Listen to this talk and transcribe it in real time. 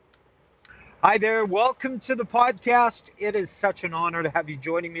Hi there. Welcome to the podcast. It is such an honor to have you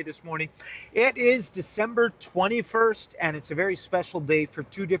joining me this morning. It is December 21st, and it's a very special day for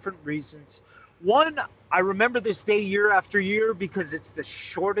two different reasons. One, I remember this day year after year because it's the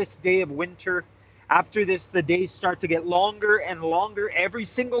shortest day of winter. After this, the days start to get longer and longer. Every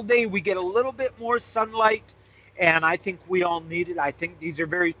single day, we get a little bit more sunlight, and I think we all need it. I think these are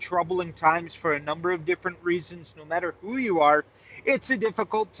very troubling times for a number of different reasons. No matter who you are, it's a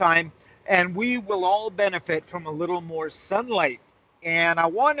difficult time and we will all benefit from a little more sunlight. And I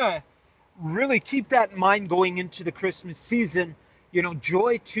want to really keep that in mind going into the Christmas season. You know,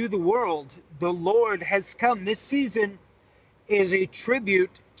 joy to the world. The Lord has come. This season is a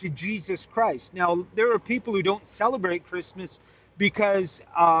tribute to Jesus Christ. Now, there are people who don't celebrate Christmas because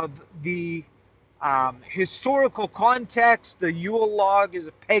of the historical context. The Yule log is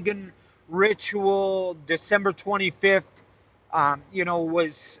a pagan ritual. December 25th,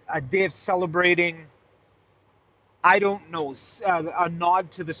 was a day of celebrating, I don't know, a nod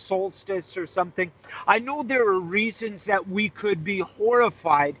to the solstice or something. I know there are reasons that we could be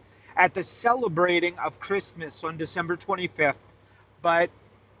horrified at the celebrating of Christmas on December 25th, but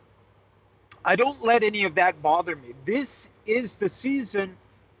I don't let any of that bother me. This is the season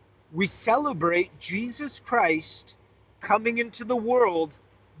we celebrate Jesus Christ coming into the world,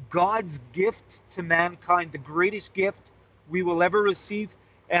 God's gift to mankind, the greatest gift we will ever receive.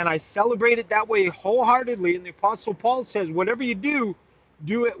 And I celebrate it that way wholeheartedly. And the Apostle Paul says, whatever you do,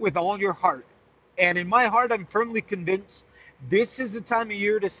 do it with all your heart. And in my heart, I'm firmly convinced this is the time of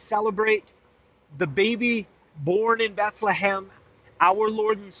year to celebrate the baby born in Bethlehem, our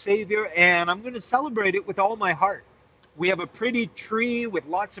Lord and Savior, and I'm going to celebrate it with all my heart. We have a pretty tree with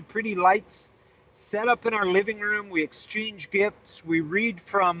lots of pretty lights set up in our living room. We exchange gifts. We read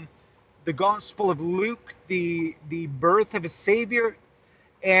from the Gospel of Luke, the birth of a Savior,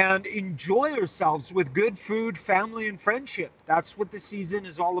 and enjoy ourselves with good food, family, and friendship. That's what the season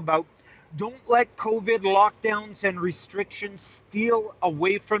is all about. Don't let COVID lockdowns and restrictions steal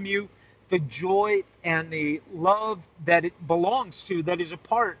away from you the joy and the love that it belongs to, that is a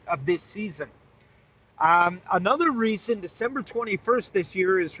part of this season. Another reason December 21st this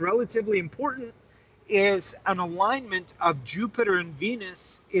year is relatively important is an alignment of Jupiter and Venus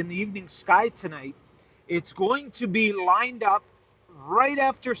in the evening sky tonight. It's going to be lined up right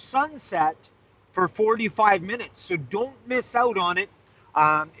after sunset for 45 minutes, so don't miss out on it.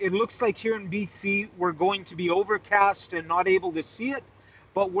 It looks like here in BC we're going to be overcast and not able to see it,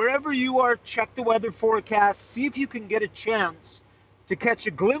 but wherever you are, check the weather forecast, see if you can get a chance to catch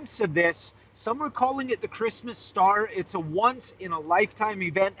a glimpse of this. Some are calling it the Christmas star. It's a once in a lifetime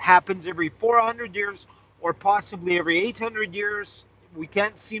event, happens every 400 years or possibly every 800 years. We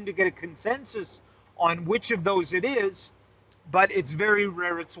can't seem to get a consensus on which of those it is, but it's very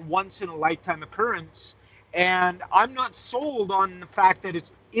rare. It's a once in a lifetime occurrence. And I'm not sold on the fact that it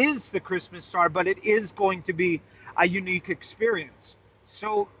is the Christmas star, but it is going to be a unique experience.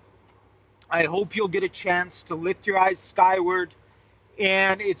 So I hope you'll get a chance to lift your eyes skyward,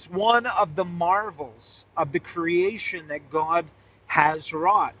 and it's one of the marvels of the creation that God has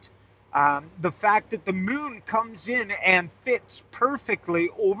wrought. The fact that the moon comes in and fits perfectly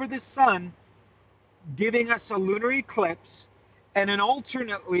over the sun, giving us a lunar eclipse, and an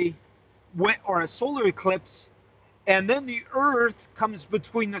alternately, or a solar eclipse, and then the Earth comes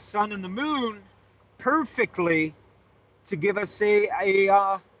between the sun and the moon perfectly to give us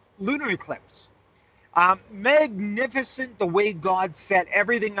a lunar eclipse. Magnificent the way God set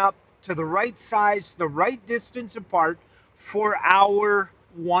everything up to the right size, the right distance apart for our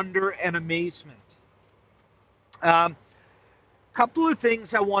wonder and amazement. Um, Couple of things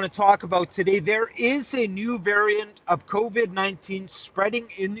I want to talk about today. There is a new variant of COVID 19 spreading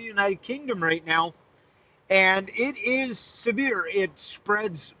in the United Kingdom right now, and it is severe. It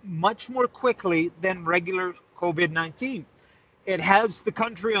spreads much more quickly than regular COVID 19. It has the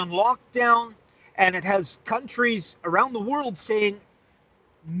country on lockdown, and it has countries around the world saying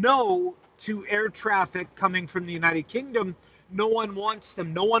no to air traffic coming from the United Kingdom. No one wants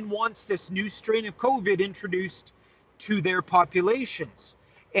them. No one wants this new strain of COVID introduced to their populations.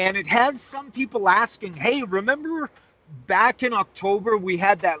 And it has some people asking, hey, remember back in October we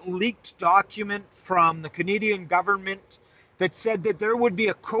had that leaked document from the Canadian government that said that there would be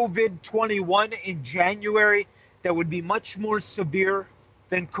a COVID 21 in January that would be much more severe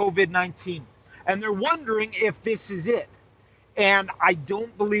than COVID 19. And they're wondering if this is it. And I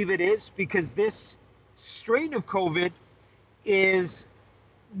don't believe it is, because this strain of COVID is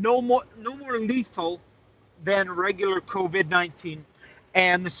no more lethal than regular COVID 19.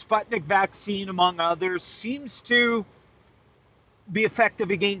 And the Sputnik vaccine, among others, seems to be effective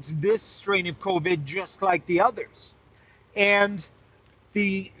against this strain of COVID just like the others. And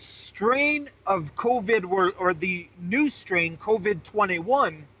the strain of COVID, or the new strain, COVID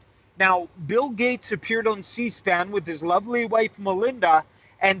 21. Now, Bill Gates appeared on C SPAN with his lovely wife, Melinda,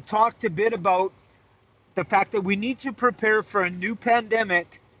 and talked a bit about the fact that we need to prepare for a new pandemic.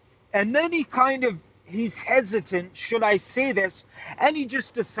 And then he's hesitant, should I say this? And he just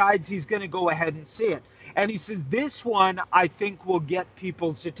decides he's going to go ahead and say it. And he says, this one I think will get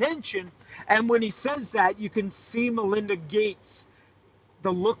people's attention. And when he says that, you can see Melinda Gates,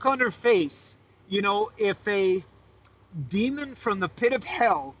 the look on her face. You know, if a demon from the pit of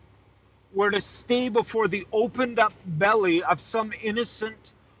hell were to stay before the opened up belly of some innocent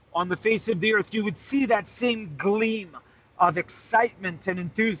on the face of the earth, you would see that same gleam of excitement and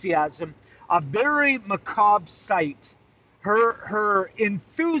enthusiasm. A very macabre sight. Her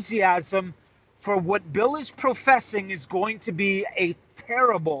enthusiasm for what Bill is professing is going to be a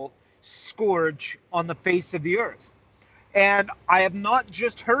terrible scourge on the face of the earth. And I have not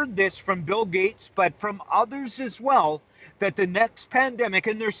just heard this from Bill Gates, but from others as well, that the next pandemic,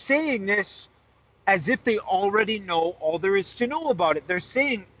 and they're saying this as if they already know all there is to know about it. They're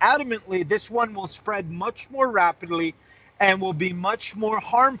saying adamantly this one will spread much more rapidly and will be much more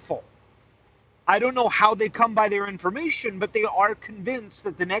harmful. I don't know how they come by their information, but they are convinced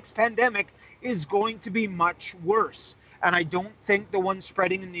that the next pandemic is going to be much worse. And I don't think the one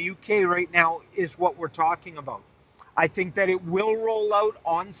spreading in the UK right now is what we're talking about. I think that it will roll out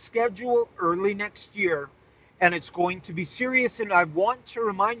on schedule early next year, and it's going to be serious. And I want to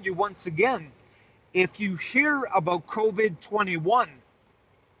remind you once again, if you hear about COVID 21,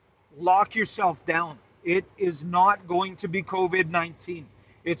 lock yourself down. It is not going to be COVID 19.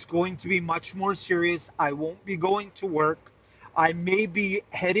 It's going to be much more serious. I won't be going to work. I may be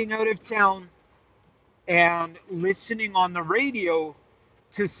heading out of town and listening on the radio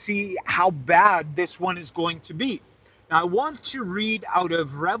to see how bad this one is going to be. Now, I want to read out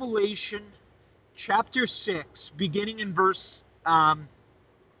of Revelation chapter 6, beginning in verse 7,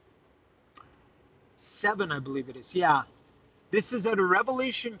 I believe it is. Yeah. This is out of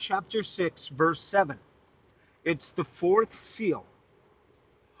Revelation chapter 6, verse 7. It's the fourth seal.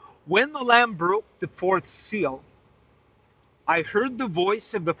 When the Lamb broke the fourth seal, I heard the voice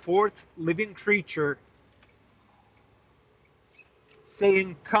of the fourth living creature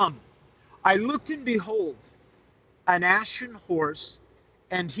saying, "Come." I looked, and behold, an ashen horse,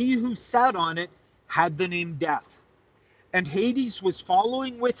 and he who sat on it had the name Death, and Hades was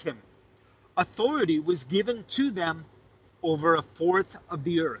following with him. Authority was given to them over a fourth of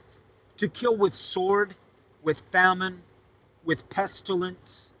the earth, to kill with sword, with famine, with pestilence,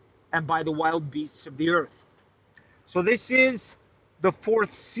 and by the wild beasts of the earth. So this is the fourth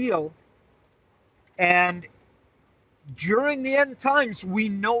seal, and during the end times, we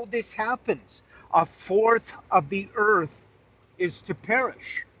know this happens. A fourth of the earth is to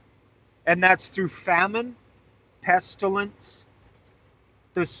perish, and that's through famine, pestilence,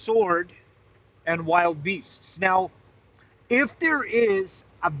 the sword, and wild beasts. Now, if there is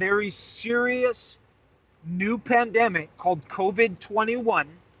a very serious new pandemic called COVID 21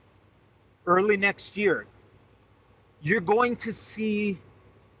 early next year, you're going to see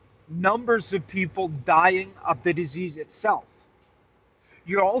numbers of people dying of the disease itself.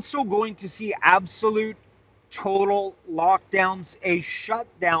 You're also going to see absolute total lockdowns, a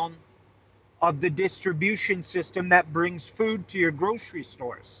shutdown of the distribution system that brings food to your grocery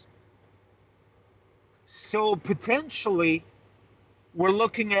stores. So potentially, we're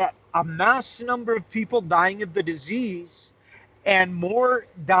looking at a mass number of people dying of the disease and more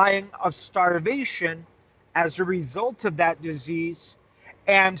dying of starvation as a result of that disease,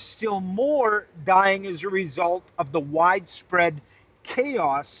 and still more dying as a result of the widespread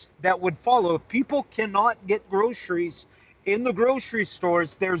chaos that would follow. If people cannot get groceries in the grocery stores,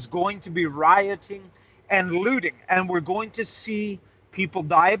 there's going to be rioting and looting, and we're going to see people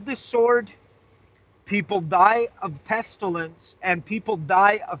die of the sword, people die of pestilence, and people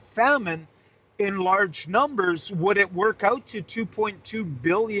die of famine in large numbers. Would it work out to 2.2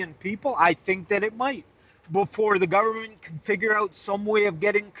 billion people? I think that it might, before the government can figure out some way of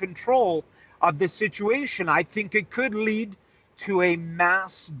getting control of the situation. I think it could lead to a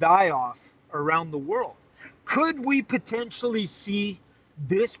mass die-off around the world. Could we potentially see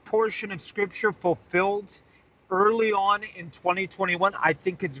this portion of scripture fulfilled early on in 2021? I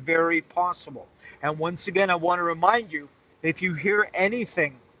think it's very possible. And once again, I want to remind you, if you hear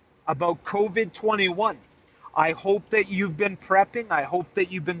anything about COVID 21, I hope that you've been prepping. I hope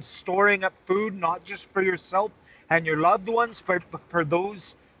that you've been storing up food, not just for yourself and your loved ones, but for those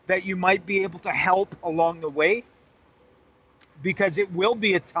that you might be able to help along the way. because it will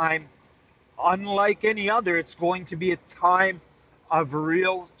be a time unlike any other. It's going to be a time of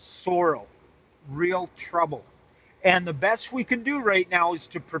real sorrow, real trouble. And the best we can do right now is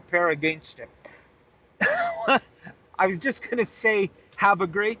to prepare against it. I was just going to say, have a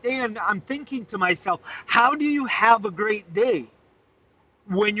great day. And I'm thinking to myself, how do you have a great day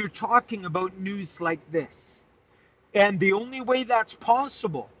when you're talking about news like this? And the only way that's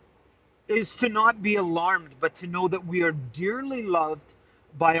possible is to not be alarmed, but to know that we are dearly loved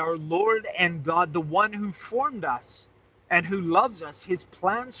by our Lord and God, the one who formed us and who loves us. His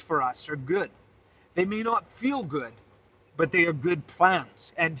plans for us are good. They may not feel good, but they are good plans,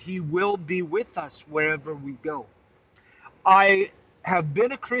 and He will be with us wherever we go. I have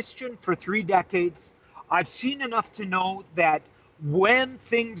been a Christian for 3 decades. I've seen enough to know that when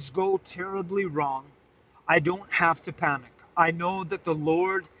things go terribly wrong, I don't have to panic. I know that the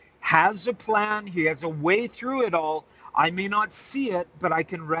Lord has a plan, He has a way through it all. I may not see it, but I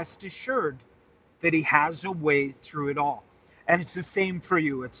can rest assured that He has a way through it all. And it's the same for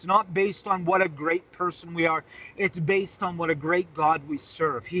you. It's not based on what a great person we are, it's based on what a great God we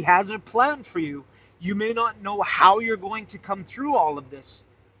serve. He has a plan for you. You may not know how you're going to come through all of this,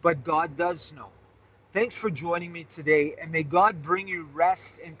 but God does know. Thanks for joining me today, and may God bring you rest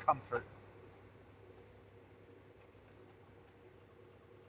and comfort.